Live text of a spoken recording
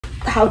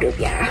Hold up,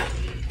 y'all.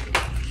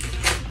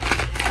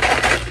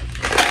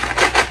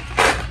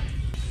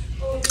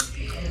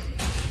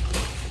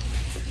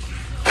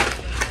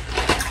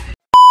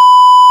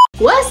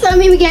 What's up,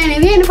 Mimi Gang?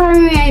 If you're in the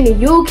apartment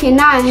and you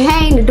cannot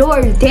hang the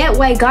doors that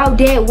way, go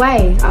that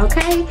way,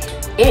 okay?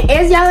 And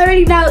as y'all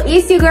already know,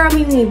 it's your girl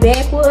Mimi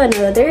back with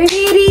another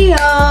video.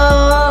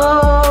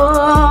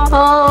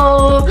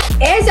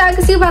 As y'all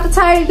can see about the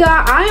title,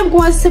 y'all, I am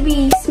going to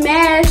be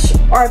smash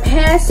or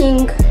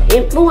passing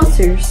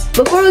influencers.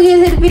 Before we get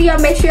into the video,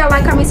 make sure y'all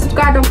like, comment,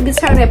 subscribe. Don't forget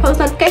to turn on that post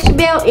notification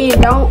bell,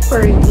 and don't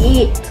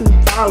forget to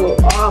follow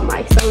all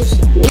my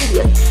social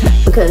media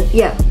because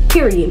yeah,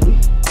 period.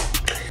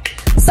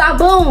 So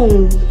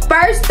boom,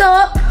 first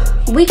up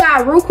we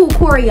got Ruku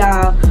Corey,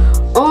 y'all.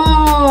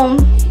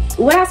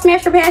 Would I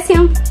smash or pass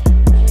him?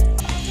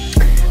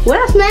 Would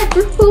I smash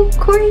Ruku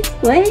Corey?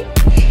 What?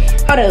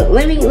 Hold up,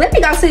 let me go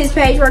to this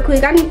page real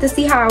quick. I need to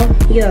see how,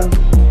 yeah,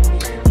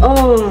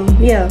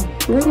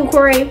 Ruku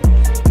Corey.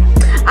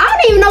 I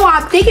don't even know why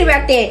I'm thinking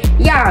about that,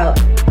 y'all.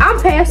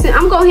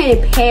 I'm going ahead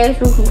and pass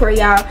Ruku Corey,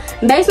 y'all,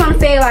 based on the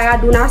fact like I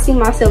do not see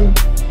myself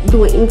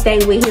doing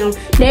anything with him.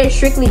 That is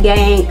strictly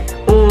gang.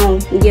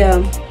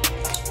 Yeah,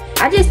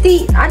 I just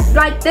see,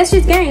 like, that's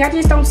just gang. I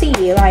just don't see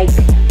it, like,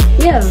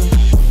 yeah,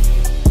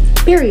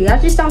 period. I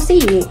just don't see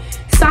it.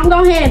 So I'm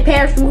going ahead and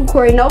pass Ruku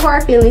Corey. No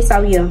hard feelings.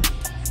 So yeah.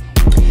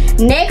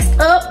 Next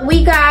up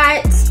we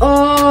got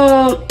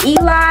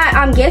Eli.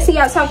 I'm guessing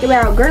y'all talking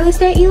about girl. Is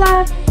that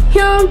Eli?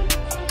 Him.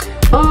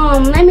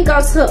 Let me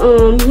go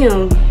to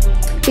him,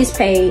 his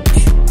page.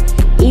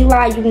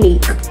 Eli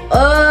Unique.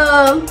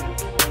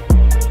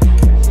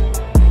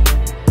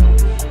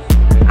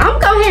 I'm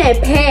going ahead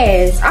and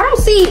pass. I don't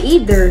see it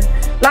either.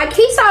 Like,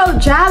 he's so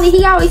jolly.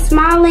 He always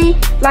smiling.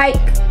 Like,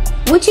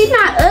 which he's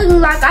not ugly.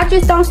 Like, I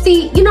just don't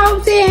see, you know what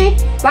I'm saying?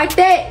 Like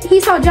that.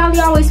 He's so jolly,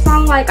 always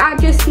smiling. Like, I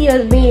just see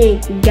us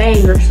being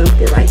gang or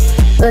something. Like,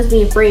 us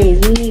being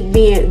friends. Me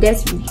being,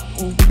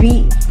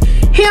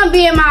 him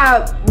being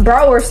my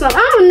bro or something.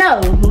 I don't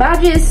know. But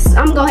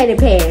I'm going ahead and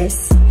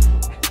pass.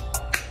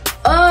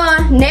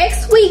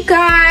 Next we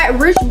got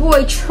Rich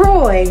Boy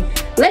Troy.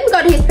 Let me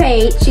go to his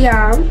page,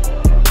 y'all.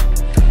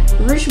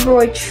 Rich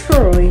Boy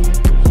Troy.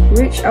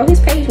 Oh, his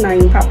page not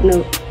even popping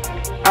up.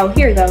 Oh,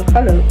 here we go.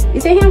 Hold up.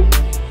 Is that him?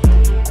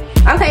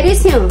 Okay,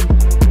 this him.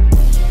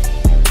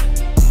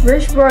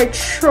 Rich Boy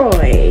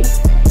Troy.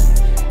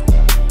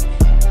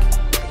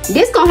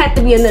 This gonna have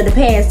to be another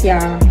pass,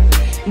 y'all.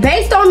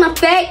 Based on the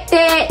fact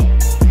that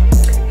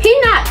he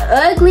not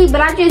ugly,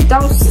 but I just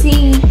don't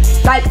see,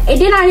 like, and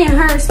then I didn't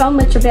hear so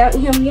much about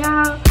him,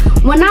 y'all.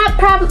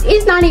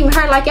 It's not even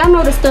her. Like, y'all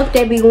know the stuff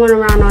that be going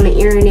around on the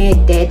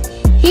internet that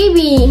he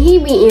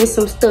be in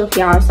some stuff,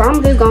 y'all. So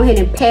I'm just going ahead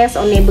and pass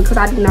on that because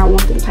I do not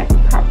want them type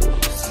of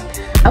problems.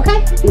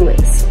 Okay?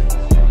 Anyways.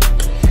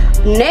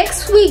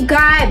 Next we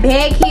got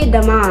Baghead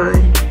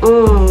Damon.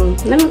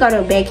 Let me go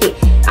to Baghead.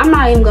 I'm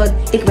not even gonna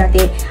think about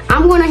that.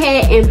 I'm going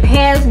ahead and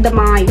pass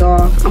Damon,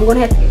 y'all. I'm gonna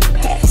have to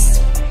pass.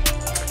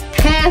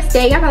 Pass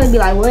that. Y'all probably be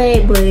like,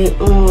 what? But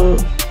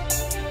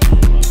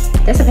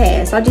that's a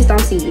pass. I just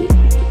don't see it.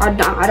 I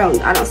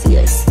don't see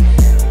us.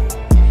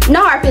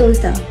 No hard feelings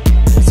though.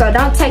 So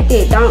don't take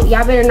that.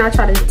 Y'all better not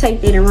try to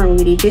take that and run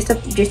with it. Just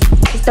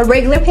a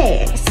regular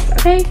pass,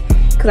 okay?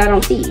 Cause I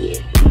don't see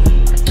it.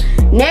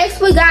 Next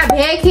we got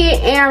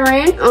Baghead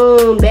Aaron.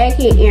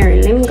 Baghead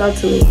Aaron. Let me go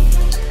to it.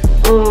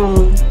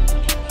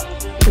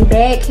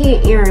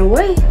 Baghead Aaron.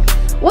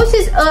 What's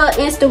his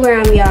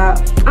Instagram, y'all?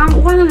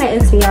 Why am I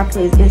asking y'all for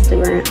his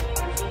Instagram?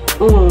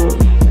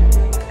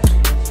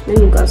 Let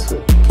me go to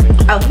it.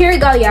 Oh, here we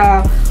go,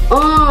 y'all.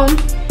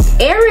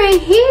 Aaron,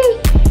 he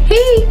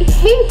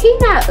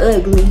not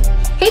ugly.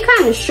 He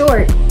kind of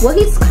short. Well,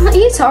 he's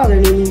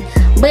taller than me,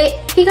 but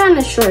he kind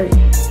of short.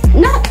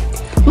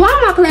 Why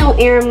am I playing with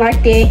Aaron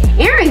like that?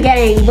 Aaron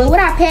gang, but would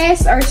I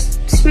pass or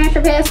smash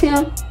or pass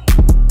him?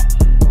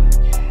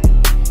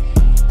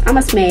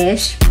 I'ma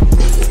smash.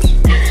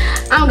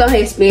 I'm gonna go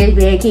ahead and smash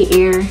Baghead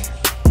Aaron.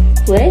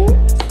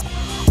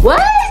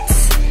 What?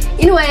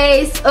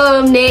 Anyways,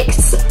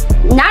 next.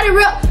 Not a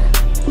real.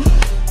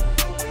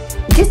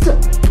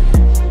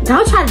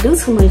 Don't try to do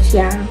too much,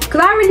 y'all.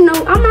 Cause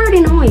I'm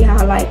already knowing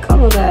y'all. Like, oh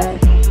my god.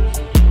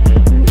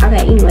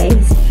 Okay,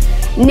 anyways.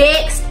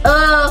 Next,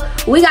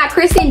 we got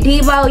Chris and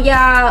Devo,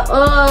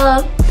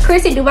 y'all.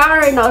 Chris and Devo, I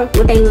already know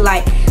what they look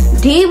like.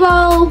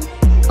 Devo,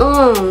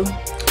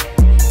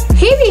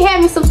 he be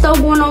having some stuff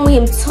going on with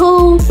him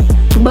too,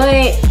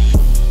 but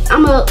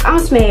I'm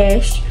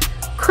smashed.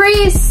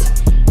 Chris,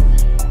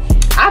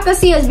 I can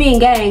see us being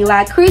gang.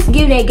 Like, Chris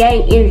give that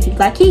gang energy.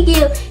 Like, he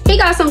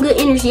got some good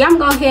energy. I'm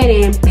going ahead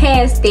and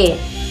pass that,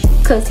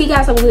 cause he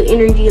got some good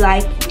energy.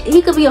 Like,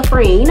 he could be a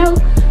friend, you know.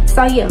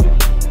 So yeah.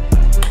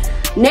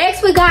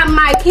 Next we got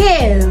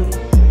Michael.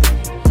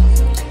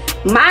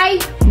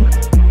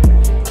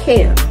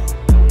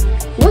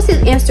 What's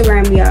his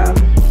Instagram, y'all?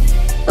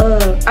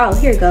 Oh,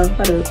 here we go.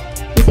 Hold up.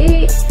 You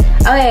see it?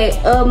 Okay,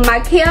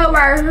 Michael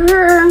right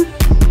here.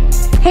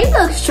 He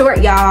looks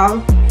short,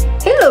 y'all.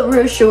 He look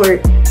real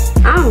short.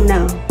 I don't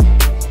know.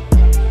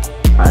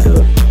 Hold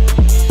up.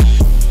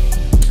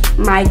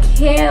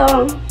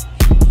 Michael.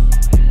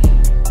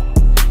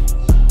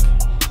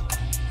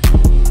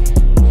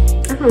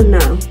 I don't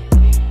know.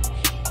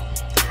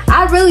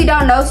 I really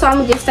don't know, so I'm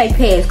gonna just say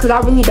pass because I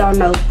really don't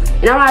know.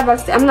 And I'm not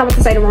about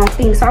to say the wrong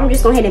thing, so I'm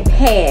just going ahead and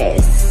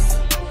pass.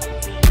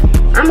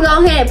 I'm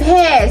going ahead and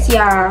pass,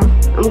 y'all.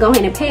 I'm going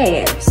ahead and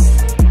pass.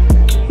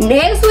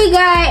 Next we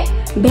got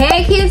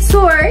back hit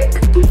twerk.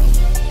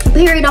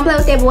 Period. Don't play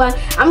with that boy.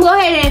 I'm going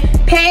ahead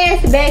and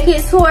pass back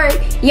hit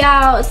twerk.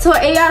 Y'all, if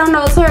y'all don't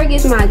know, twerk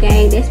is my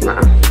game. That's my.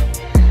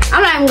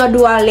 I'm not even gonna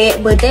do all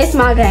that, but that's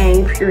my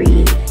game.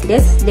 Period.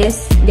 That's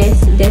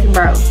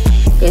bro.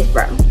 That's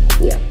bro.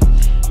 Yeah.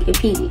 If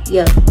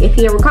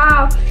he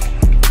recall,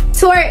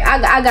 twerk,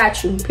 I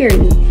got you.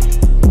 Period.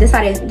 That's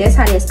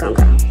how that's gonna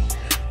go.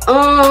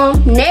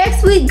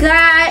 Next we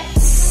got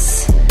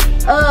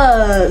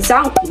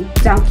Zonky.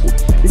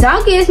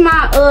 Zonky is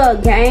my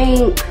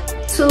gang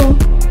too.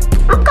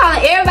 I'm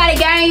calling everybody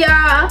gang,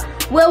 y'all.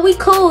 Well, we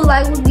cool.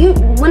 Like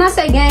when I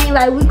say gang,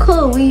 like we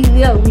cool.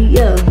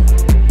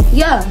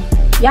 Yeah.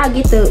 Y'all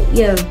get the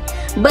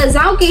But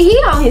Zonky, he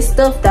on his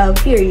stuff though.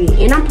 Period.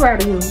 And I'm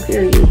proud of him.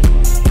 Period.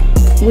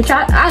 Which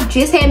I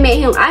just had met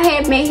him. I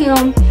had met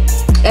him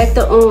at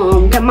the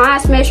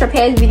Mind Smasher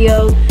Pass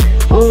video.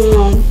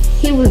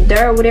 He was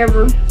there or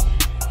whatever.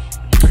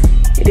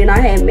 And then I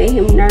had met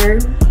him there.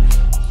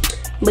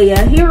 But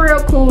yeah, he real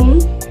cool.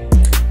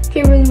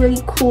 He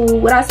really cool.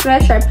 Would I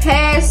smash or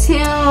pass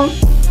him?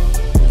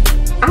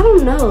 I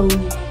don't know.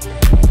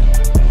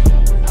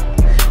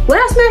 Would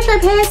I smash or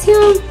pass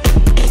him?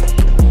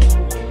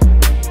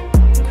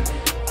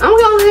 I'm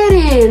going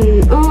ahead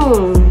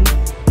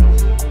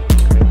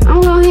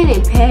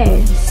and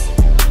pass.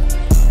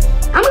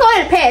 I'm going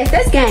ahead and pass.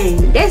 That's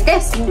game.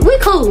 That's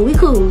we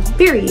cool.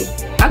 Period.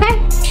 Okay?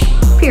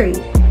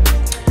 Period.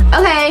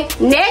 Okay,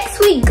 next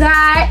we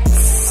got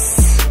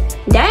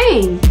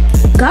dang.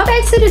 Go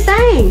back to the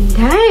thing.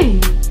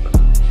 Dang.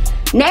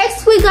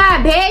 Next we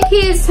got Bad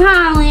Kids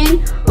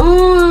Holland.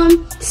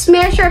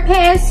 Smash or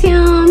pass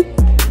him.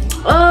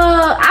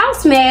 I'll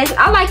smash.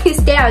 I like his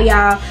style,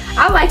 y'all.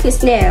 I like his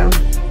style.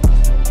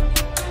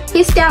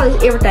 His style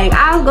is everything.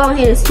 I'll go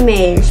ahead and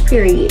smash,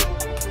 period.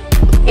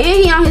 And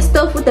he on his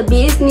stuff with the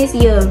business,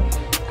 yeah.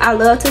 I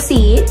love to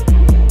see it.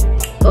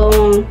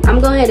 I'm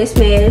going ahead and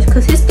smash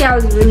because his style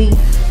is really,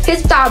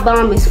 his style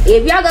bomb is,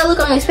 if y'all go look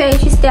on his page,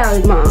 his style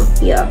is bomb,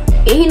 yeah.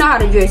 And he know how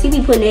to dress. He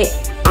be putting it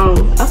on,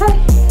 okay?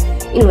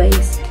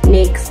 Anyways,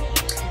 next.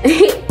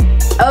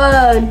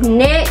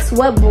 Next,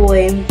 what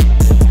boy?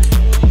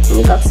 Let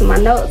me go to my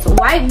notes.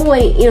 White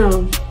boy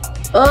M.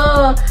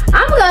 I'm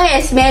gonna go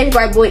ahead and smash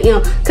White Boy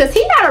M because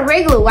he's not a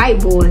regular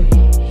white boy.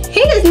 He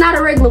is not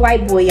a regular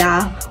white boy,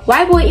 y'all.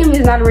 White Boy M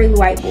is not a regular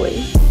white boy.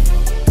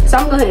 So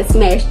I'm gonna go ahead and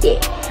smash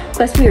that.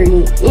 Plus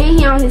period. And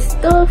he on his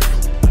stuff.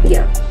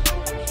 Yeah.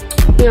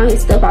 He on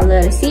his stuff. I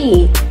love to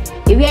see it.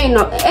 If you ain't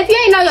know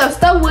your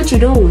stuff, what you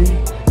doing?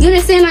 You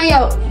just sitting on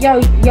your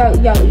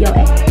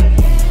ass.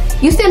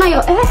 You sitting on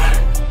your ass?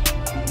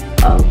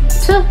 Oh,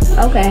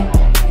 okay.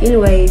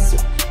 Anyways.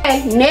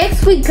 Okay,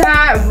 next we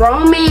got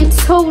Roman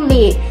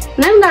Tulip.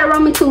 Now we got a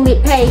Roman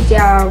Tulip page,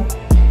 y'all.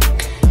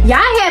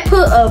 Y'all had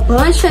put a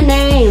bunch of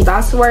names,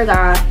 I swear to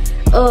God.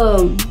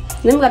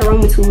 Then we got a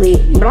Roman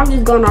Tulip, but I'm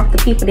just going off the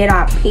people that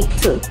I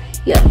picked too.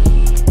 Yeah.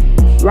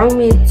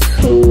 Roman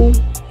Tulip.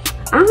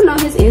 I don't know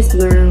his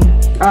Instagram.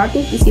 Oh, I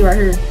think you see right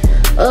here.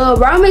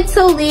 Roman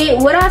Tulip.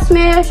 Would I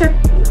smash her?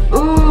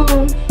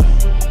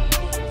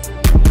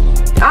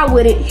 I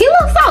wouldn't. He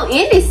looks so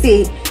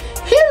innocent.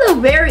 He look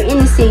very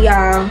innocent,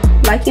 y'all.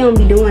 Like he don't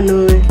be doing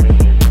none.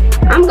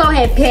 I'm gonna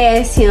have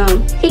pass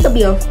him. He could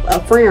be a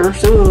friend or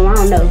something. I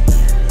don't know.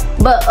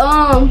 But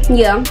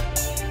yeah.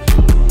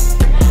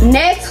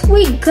 Next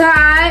we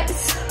got.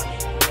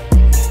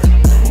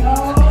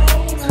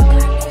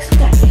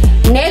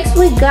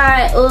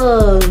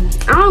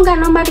 I don't got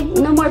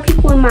no more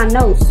people in my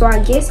notes, so I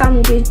guess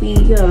I'm just be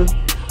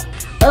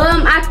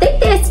I think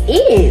that's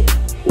it.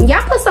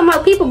 Y'all put some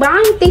more people, but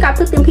I don't think I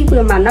put them people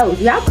in my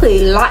notes. Y'all put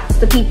lots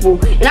of people,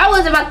 and I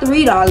wasn't about to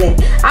read all that.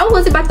 I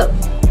was about to.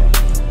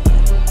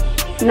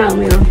 No,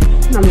 ma'am.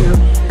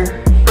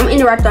 I'm in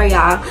the right there,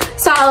 y'all.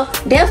 So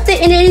that's the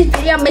end of this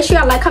video. Make sure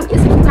y'all like, comment,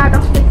 and subscribe.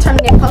 Don't forget to turn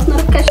on that post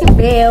notification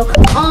bell.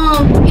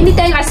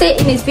 Anything I said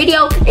in this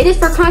video, it is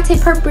for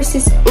content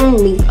purposes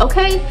only.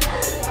 Okay?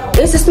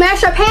 It's a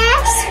smash or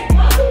pass.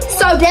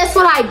 So that's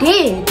what I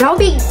did. Don't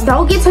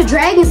get to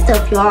dragging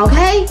stuff, y'all.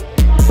 Okay?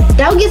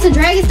 Don't get to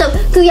dragging stuff,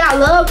 cause y'all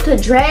love to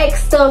drag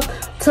stuff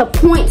to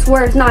points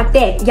where it's not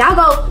that. Y'all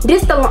go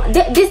this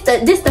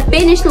the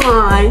finish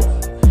line,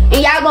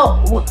 and y'all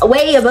go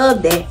way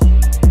above that.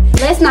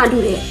 Let's not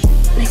do that.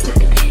 Let's not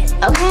do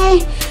that.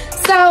 Okay?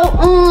 So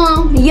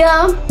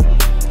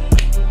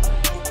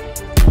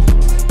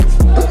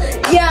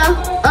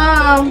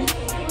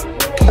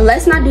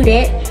let's not do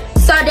that.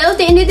 So that was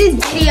the end of this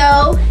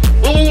video.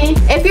 And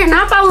if you're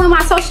not following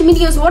my social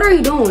medias, what are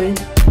you doing?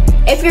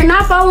 If you're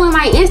not following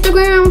my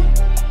Instagram,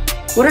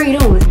 what are you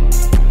doing?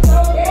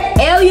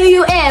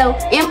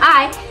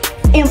 LUULMI._.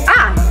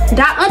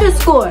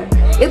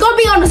 It's gonna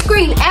be on the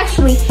screen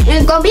actually, and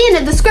it's gonna be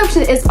in the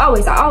description as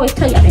always. I always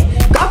tell y'all that.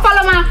 Go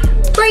follow my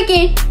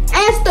freaking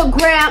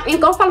Instagram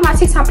and go follow my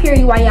TikTok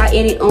period while y'all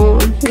edit on.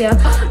 Yeah.